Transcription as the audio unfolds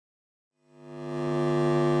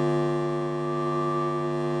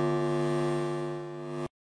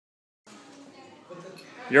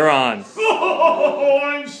You're on. Oh,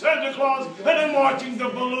 I'm Santa Claus, and I'm watching the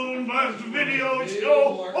Balloon Blast video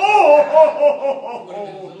show.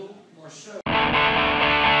 Oh,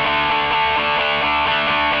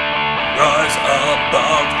 Rise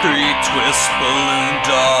above three twist balloon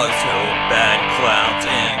dogs, no bad clowns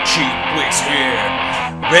and cheap wigs here.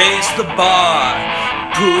 Raise the bar,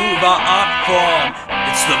 prove our art form.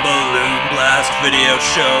 It's the Balloon Blast video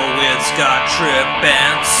show with Scott Tripp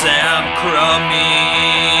and Sam Crummies.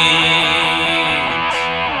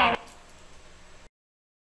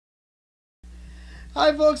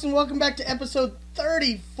 Hi folks, and welcome back to episode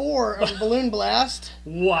 34 of Balloon Blast.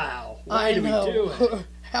 Wow. Why do we do it?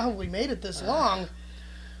 How have we made it this long?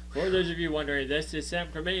 For those of you wondering, this is Sam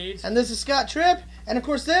Crummies. And this is Scott Tripp. And of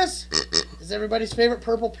course this is everybody's favorite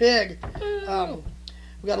purple pig.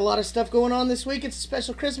 We got a lot of stuff going on this week. It's a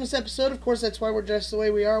special Christmas episode. Of course, that's why we're dressed the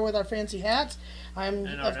way we are with our fancy hats. I'm,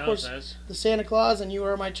 of course, the Santa Claus, and you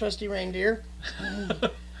are my trusty reindeer.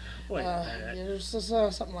 Wait a minute.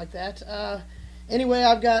 Something like that. Anyway,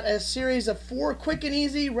 I've got a series of 4 quick and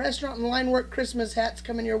easy restaurant and line work Christmas hats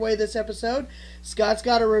coming your way this episode. Scott's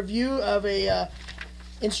got a review of a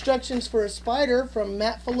instructions for a spider from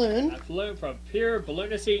Matt Falloon. Matt Falloon from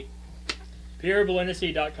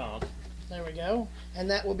pureballoonity.com. There we go. And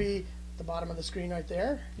that will be the bottom of the screen right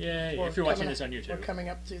there. Yay, if you're watching this on YouTube. We're coming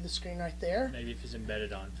up to the screen right there. Maybe if it's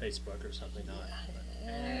embedded on Facebook or something.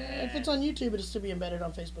 If it's on YouTube, it'll still be embedded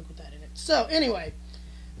on Facebook with that in it. So, anyway,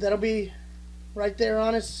 that'll be right there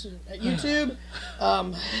on us at YouTube.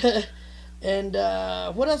 And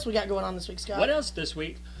what else we got going on this week, Scott? What else this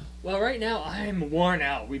week? Well, right now, I'm worn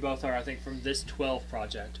out. We both are, I think, from this 12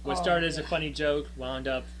 project. What started as a funny joke wound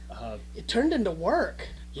up... it turned into work.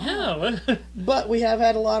 Yeah. But we have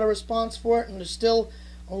had a lot of response for it, and there's still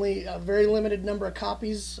only a very limited number of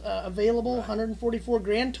copies available, 144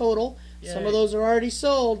 grand total. Yay. Some of those are already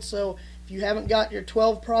sold, so if you haven't got your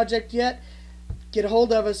 12 project yet, get a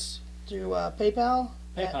hold of us through PayPal.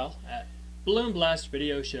 PayPal at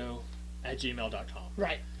balloonblastvideoshow@gmail.com.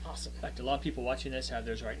 Right. Awesome. In fact, a lot of people watching this have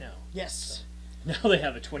theirs right now. Yes. So now they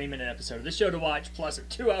have a 20-minute episode of this show to watch, plus a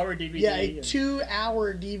 2-hour DVD. Yeah, a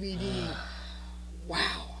 2-hour DVD.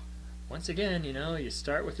 Wow. Once again, you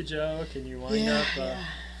start with a joke and you wind up...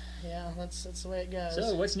 Yeah, that's the way it goes.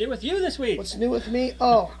 So, what's new with you this week? What's new with me?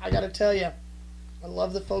 Oh, I got to tell you, I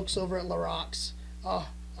love the folks over at LaRocks.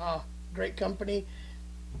 Great company.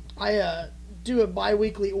 I do a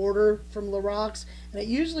bi-weekly order from LaRocks, and it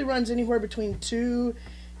usually runs anywhere between $200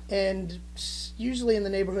 and usually in the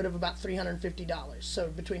neighborhood of about $350. So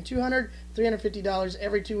between $200 and $350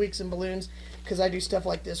 every 2 weeks in balloons, because I do stuff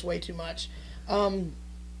like this way too much.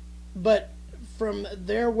 But from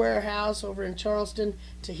their warehouse over in Charleston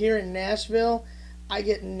to here in Nashville, I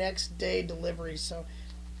get next day delivery, so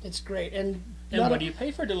it's great. And what do you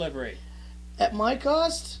pay for delivery? At my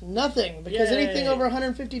cost, nothing, because anything over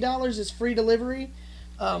 $150 is free delivery.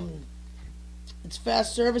 It's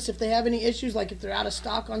fast service. If they have any issues, like if they're out of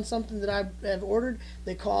stock on something that I have ordered,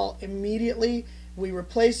 they call immediately. We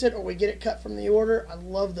replace it or we get it cut from the order. I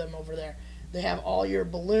love them over there. They have all your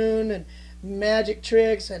balloon and magic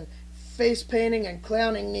tricks and face painting and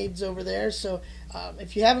clowning needs over there. So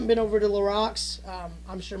if you haven't been over to LaRocks,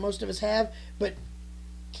 I'm sure most of us have, but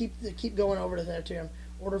keep going over to there to them.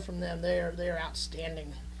 Order from them. They are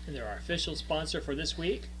outstanding. And they're our official sponsor for this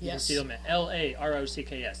week. You can see them at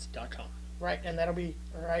LaRocks.com. Right, and that'll be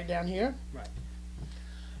right down here. Right.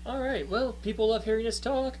 All right. Well, people love hearing us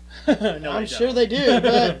talk. No, I'm sure they do,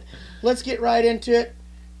 but let's get right into it.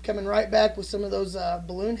 Coming right back with some of those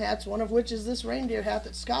balloon hats, one of which is this reindeer hat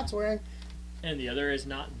that Scott's wearing. And the other is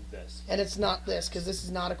not this. And it's not this, because this is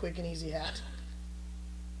not a quick and easy hat.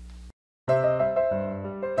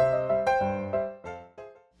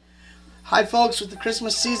 Hi folks, with the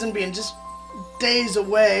Christmas season being just days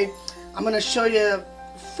away, I'm going to show you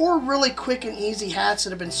 4 really quick and easy hats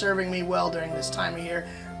that have been serving me well during this time of year.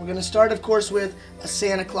 We're going to start, of course, with a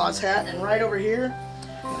Santa Claus hat, and right over here,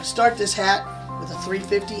 I'm going to start this hat with a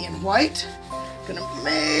 350 in white. I'm going to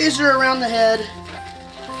measure around the head.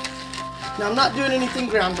 Now, I'm not doing anything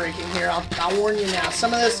groundbreaking here, I'll warn you now.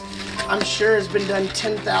 Some of this, I'm sure, has been done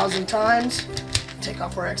 10,000 times. Take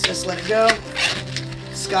off our excess, let it go.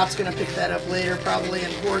 Scott's going to pick that up later probably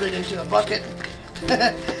and hoard it into a bucket.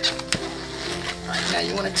 Alright, now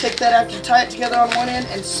you want to take that after you tie it together on one end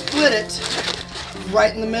and split it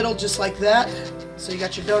right in the middle just like that. So you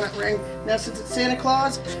got your donut ring. Now since it's Santa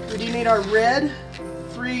Claus, we do need our red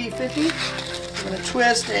 350. I'm going to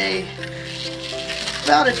twist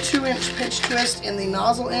about a 2-inch pinch twist in the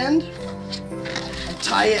nozzle end and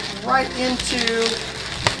tie it right into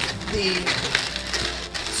the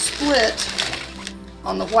split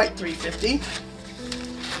on the white 350.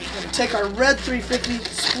 We're going to take our red 350,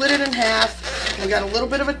 split it in half. We got a little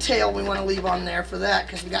bit of a tail we want to leave on there for that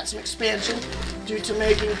because we got some expansion due to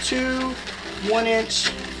making two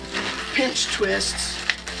 1-inch pinch twists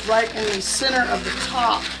right in the center of the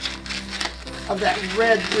top of that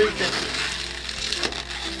red 350.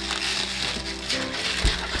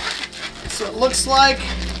 So it looks like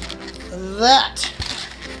that.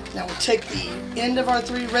 Now we'll take the end of our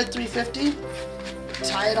red 350,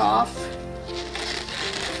 tie it off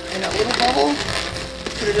in a little bubble,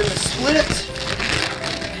 put it in the split,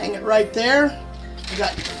 hang it right there. We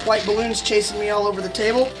got white balloons chasing me all over the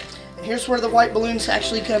table. And here's where the white balloons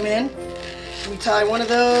actually come in. We tie one of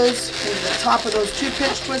those into the top of those two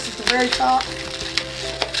pinch twists at the very top.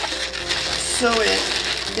 So it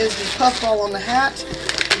is the puffball on the hat.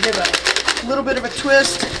 We give a little bit of a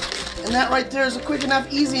twist, and that right there is a quick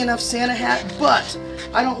enough, easy enough Santa hat, but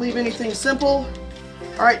I don't leave anything simple.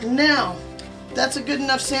 Alright, now, that's a good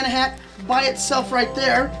enough Santa hat by itself right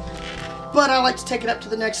there, but I like to take it up to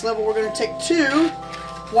the next level. We're going to take two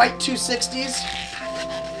white 260s,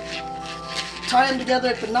 tie them together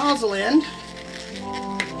at the nozzle end,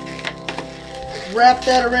 wrap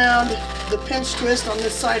that around the pinch twist on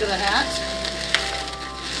this side of the hat,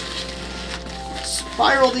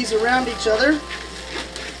 spiral these around each other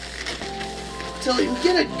until you can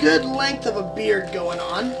get a good length of a beard going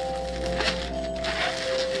on.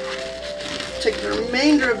 Take the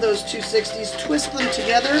remainder of those 260s, twist them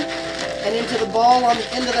together and into the ball on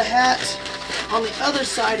the end of the hat on the other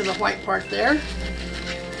side of the white part there.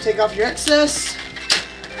 Take off your excess.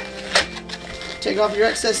 Take off your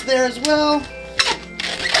excess there as well.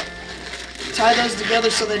 Tie those together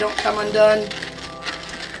so they don't come undone.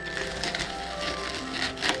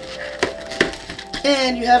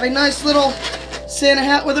 And you have a nice little Santa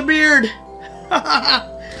hat with a beard.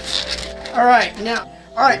 Alright,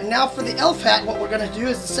 now for the elf hat, what we're going to do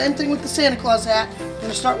is the same thing with the Santa Claus hat. We're going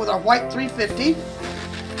to start with our white 350.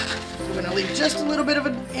 We're going to leave just a little bit of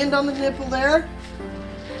an end on the nipple there.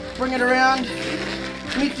 Bring it around,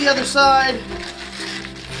 meet the other side.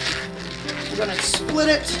 We're going to split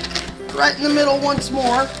it right in the middle once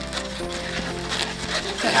more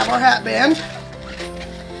to have our hat band.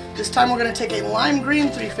 This time we're going to take a lime green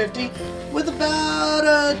 350 with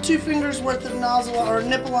about 2 fingers worth of nozzle or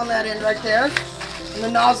nipple on that end right there. And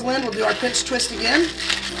the nozzle end, we'll do our pinch twist again.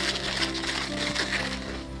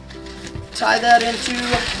 Tie that into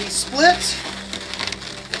the split.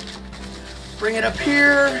 Bring it up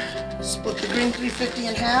here. Split the green 350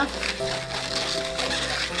 in half.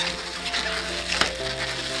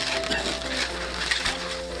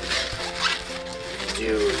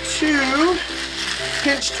 Do 2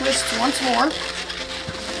 pinch twists once more.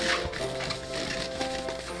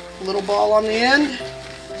 Little ball on the end.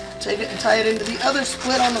 Take it and tie it into the other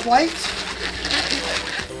split on the white.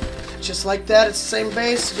 Just like that, it's the same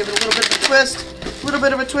base. Give it a little bit of a twist. A little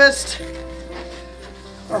bit of a twist.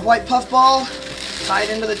 Our white puff ball. Tie it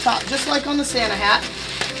into the top, just like on the Santa hat.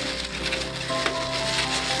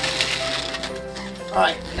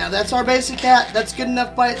 Alright, now that's our basic hat. That's good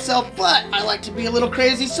enough by itself, but I like to be a little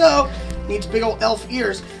crazy, so needs big old elf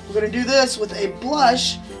ears. We're going to do this with a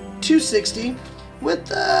blush 260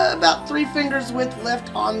 with about 3 fingers width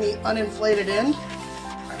left on the uninflated end.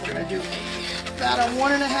 Right, we're going to do about a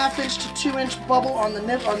 1.5 inch to 2 inch bubble on the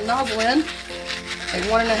nozzle end, a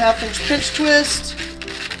 1.5 inch pinch twist,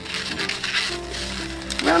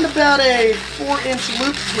 around about a 4-inch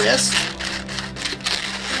loop twist.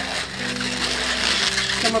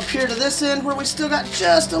 Come up here to this end where we still got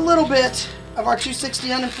just a little bit of our 260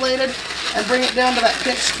 uninflated and bring it down to that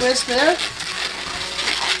pinch twist there.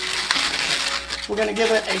 We're going to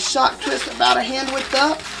give it a shock twist about a hand width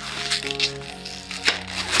up,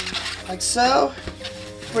 like so.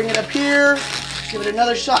 Bring it up here, give it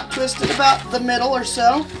another shock twist at about the middle or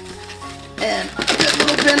so, and a good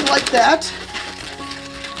little bend like that.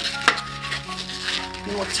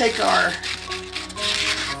 And we'll take our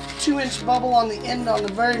 2-inch bubble on the end, on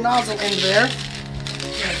the very nozzle end there,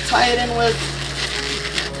 and tie it in with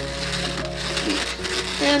the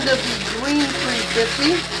end of the green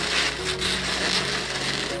 350.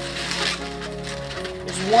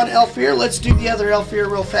 There's one elf ear. Let's do the other elf ear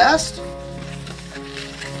real fast.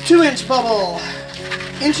 2-inch bubble,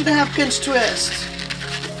 1.5 inch pinch twist,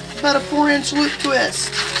 about a 4-inch loop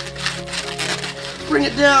twist. Bring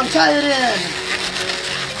it down, tie it in.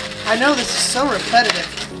 I know this is so repetitive.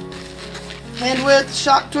 Hand width,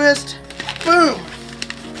 shock twist, boom!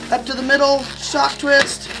 Up to the middle, shock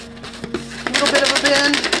twist, a little bit of a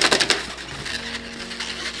bend,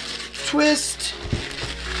 twist,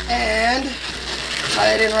 and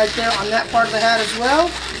tie it it in right there on that part of the hat as well.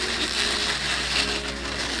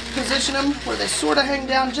 Position them where they sort of hang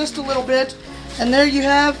down just a little bit. And there you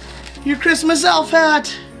have your Christmas elf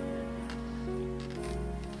hat.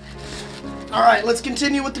 Alright, let's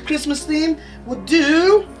continue with the Christmas theme. We'll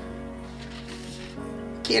do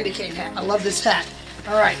candy cane hat. I love this hat.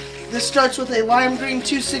 Alright, this starts with a lime green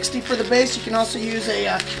 260 for the base. You can also use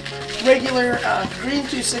a regular green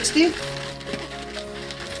 260.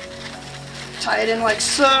 Tie it in like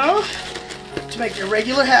so to make your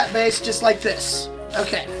regular hat base, just like this.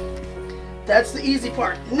 Okay, that's the easy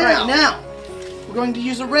part. Now we're going to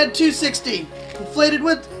use a red 260, inflated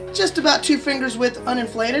with just about 2 fingers width,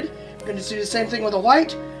 uninflated. We're going to do the same thing with a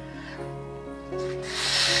white.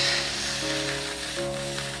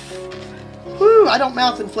 Woo, I don't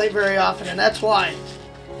mouth inflate very often, and that's why.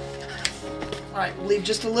 Alright, we'll leave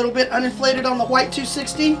just a little bit uninflated on the white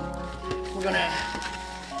 260. We're going to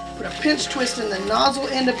put a pinch twist in the nozzle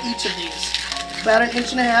end of each of these. About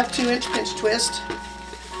 1.5 inch, 2 inch pinch twist.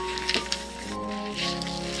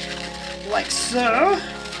 Like so.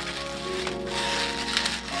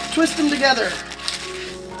 Twist them together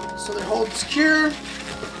so they're hold secure.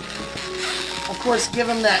 Of course, give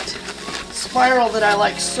them that spiral that I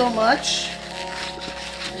like so much.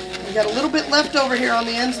 We got a little bit left over here on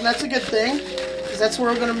the ends, and that's a good thing, because that's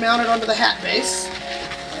where we're going to mount it onto the hat base.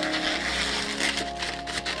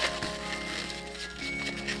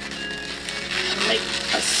 Make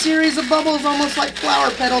a series of bubbles almost like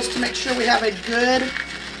flower petals to make sure we have a good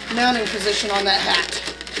mounting position on that hat.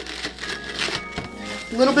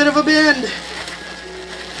 A little bit of a bend.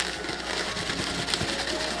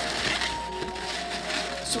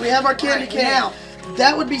 So we have our candy cane. Now,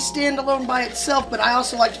 that would be standalone by itself, but I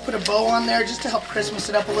also like to put a bow on there just to help Christmas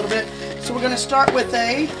it up a little bit. So we're going to start with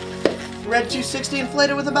a red 260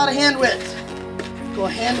 inflated with about a hand width. Go a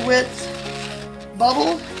hand width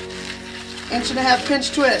bubble, 1.5 inch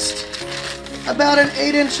pinch twist, about an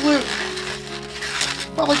 8 inch loop,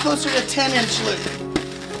 probably closer to a 10 inch loop.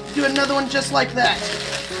 Do another one just like that.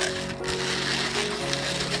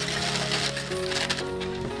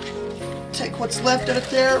 Take what's left of it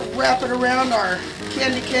there, wrap it around our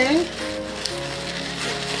candy cane.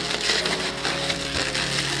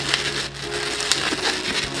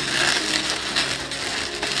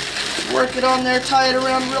 Work it on there, tie it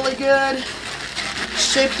around really good.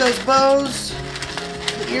 Shape those bows,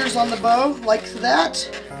 the ears on the bow, like that.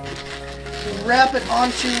 Wrap it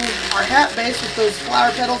onto our hat base with those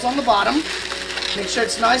flower petals on the bottom. Make sure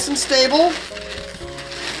it's nice and stable.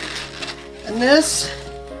 And this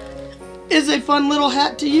is a fun little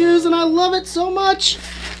hat to use, and I love it so much.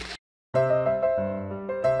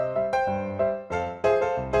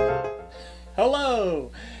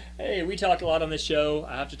 Hello! Hey, we talk a lot on this show.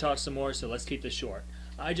 I have to talk some more, so let's keep this short.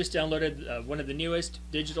 I just downloaded one of the newest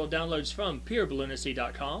digital downloads from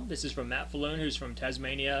pureballoonist.com. This is from Matt Falloon, who's from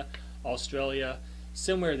Tasmania, Australia,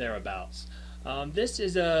 somewhere thereabouts. This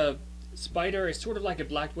is a spider. It's sort of like a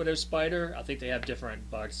black widow spider. I think they have different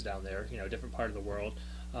bugs down there, you know, different part of the world.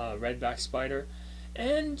 Redback spider,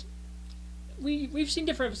 and we've seen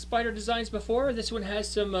different spider designs before. This one has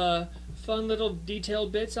some fun little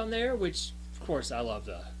detailed bits on there, which of course I love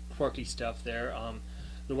the quirky stuff there.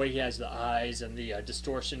 The way he has the eyes and the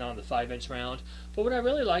distortion on the 5 inch round. But what I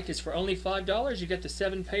really like is for only $5 you get the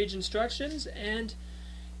 7-page instructions, and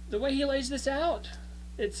the way he lays this out,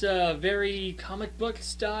 it's a very comic book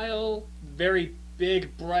style, very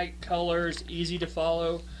big bright colors, easy to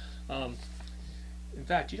follow. In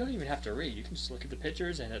fact, you don't even have to read. You can just look at the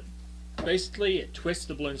pictures, and it twists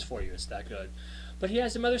the balloons for you. It's that good. But he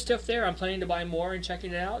has some other stuff there. I'm planning to buy more and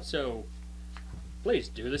checking it out, so please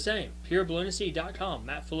do the same. pureballoonist.com,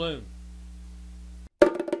 Matt Falloon.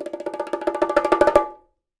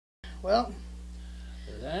 Well,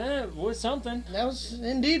 that was something. That was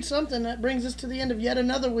indeed something. That brings us to the end of yet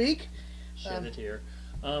another week. Shed a tear.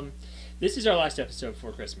 This is our last episode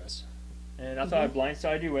before Christmas, and I thought I'd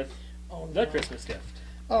blindside you with the Christmas gift.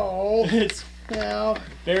 Oh, it's no.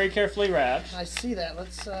 Very carefully wrapped. I see that.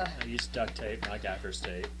 Let's. I use duct tape, not gaffer's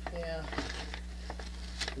tape. Yeah.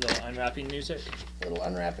 A little unwrapping music. A little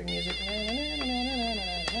unwrapping music.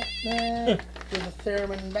 With a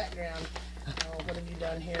theremin background. Oh, what have you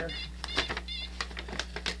done here?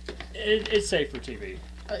 It's safe for TV.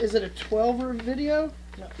 Is it a 12-er video?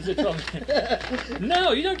 No. Is it 12?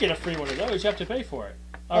 No, you don't get a free one of those. You have to pay for it.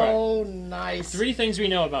 All right. Oh, nice. 3 things we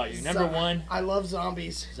know about you. Number 1. I love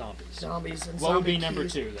zombies. Zombies. Zombies and what would be keys. number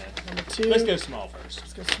 2 then? Number 2. Let's go small first.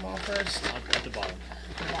 Let's go small first. At the bottom.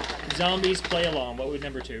 Zombies play along. What would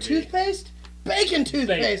number 2 be? Toothpaste? Bacon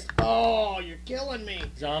toothpaste. Bacon. Oh, you're killing me.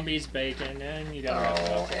 Zombies, bacon, and you got to wrap it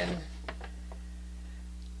up. And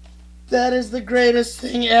That is the greatest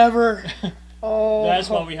thing ever. Oh, That's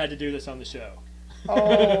why we had to do this on the show.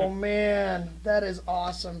 Oh man, that is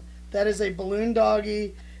awesome. That is a balloon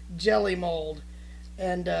doggy jelly mold,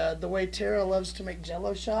 and the way Tara loves to make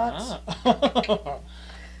Jello shots. That'll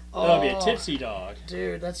be a tipsy dog.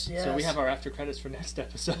 Dude, that's yes. So we have our after credits for next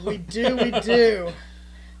episode. We do, we do.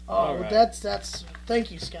 Oh, right. that's.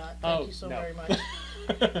 Thank you, Scott. Thank you so very much.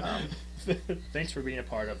 Thanks for being a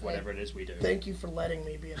part of whatever it is we do. Thank you for letting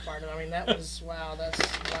me be a part of it. I mean, that was wow. That's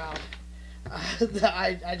wow.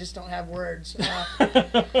 I just don't have words. What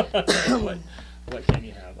can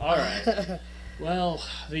you have? All right. Well,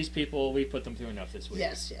 these people, we put them through enough this week.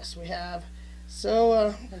 Yes, we have.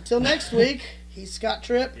 So until next week, he's Scott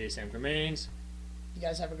Tripp. He's Sam Cremains. You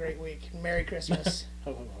guys have a great week. Merry Christmas.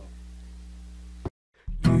 Ho, ho, ho.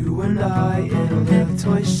 You and I in a little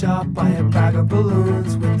toy shop buy a bag of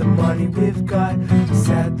balloons with the money we've got.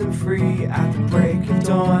 Set them free at the break of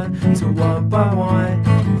dawn. So one by one,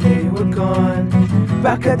 they were gone.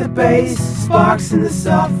 Back at the base, sparks in the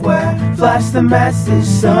software. Flash the message,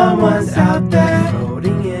 someone's out there.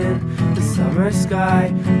 Floating in the summer sky,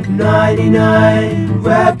 99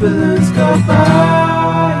 red balloons go by.